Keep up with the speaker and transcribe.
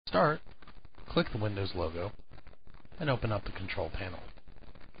start, click the Windows logo and open up the control panel.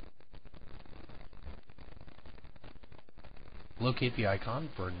 Locate the icon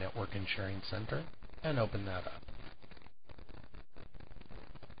for Network and Sharing Center and open that up.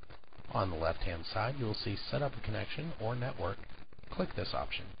 On the left-hand side, you will see Set Up a Connection or Network. Click this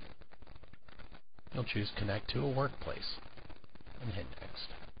option. You'll choose Connect to a Workplace and hit Next.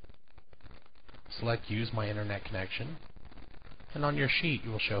 Select Use My Internet Connection, and on your sheet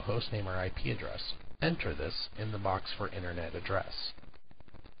you will show hostname or IP address. Enter this in the box for Internet address.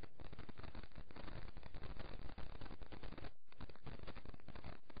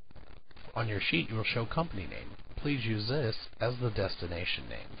 On your sheet you will show company name. Please use this as the destination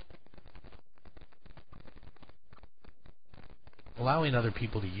name. Allowing other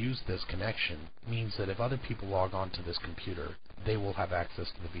people to use this connection means that if other people log on to this computer, they will have access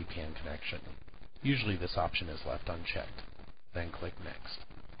to the VPN connection. Usually this option is left unchecked. Then click Next.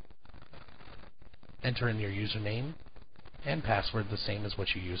 Enter in your username and password the same as what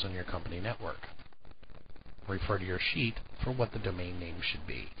you use on your company network. Refer to your sheet for what the domain name should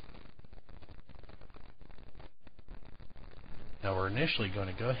be. Now we're initially going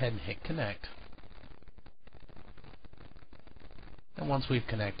to go ahead and hit Connect. And once we've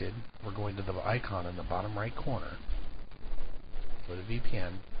connected, we're going to the icon in the bottom right corner for the VPN,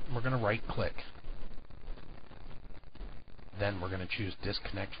 and we're going to right click. Then we're going to choose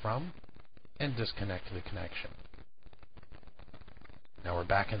Disconnect From and disconnect the connection. Now we're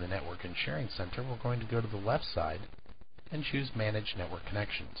back in the Network and Sharing Center. We're going to go to the left side and choose Manage Network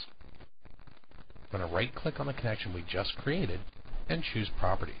Connections. We're going to right click on the connection we just created and choose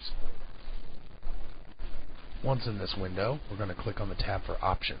Properties. Once in this window, we're going to click on the tab for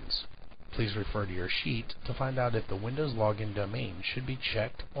Options. Please refer to your sheet to find out if the Windows login domain should be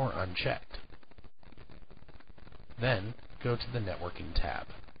checked or unchecked. Then, go to the Networking tab.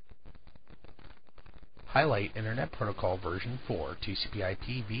 Highlight Internet Protocol version 4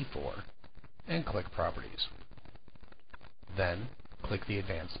 TCP/IP v4 and click Properties. Then, click the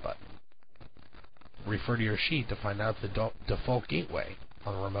Advanced button. Refer to your sheet to find out if the default gateway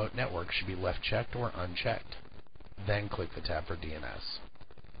on the remote network should be left checked or unchecked. Then click the tab for DNS.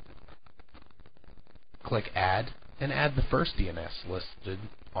 Click Add and add the first DNS listed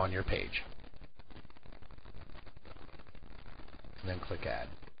on your page. And then click Add.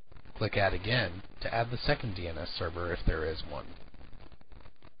 Click Add again to add the second DNS server if there is one.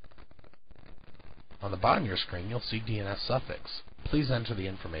 On the bottom of your screen you'll see DNS suffix. Please enter the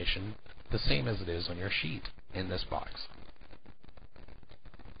information the same as it is on your sheet in this box.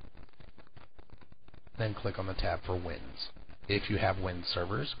 Then click on the tab for WINs. If you have WIN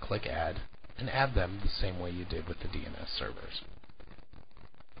servers, click Add and add them the same way you did with the DNS servers.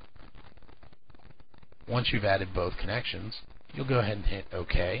 Once you've added both connections, you'll go ahead and hit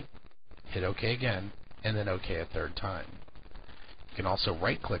OK, hit OK again, and then OK a third time. You can also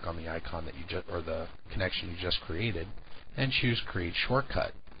right click on the icon that the connection you just created and choose Create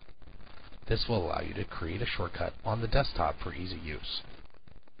Shortcut. This will allow you to create a shortcut on the desktop for easy use.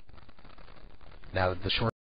 Now that the shortcut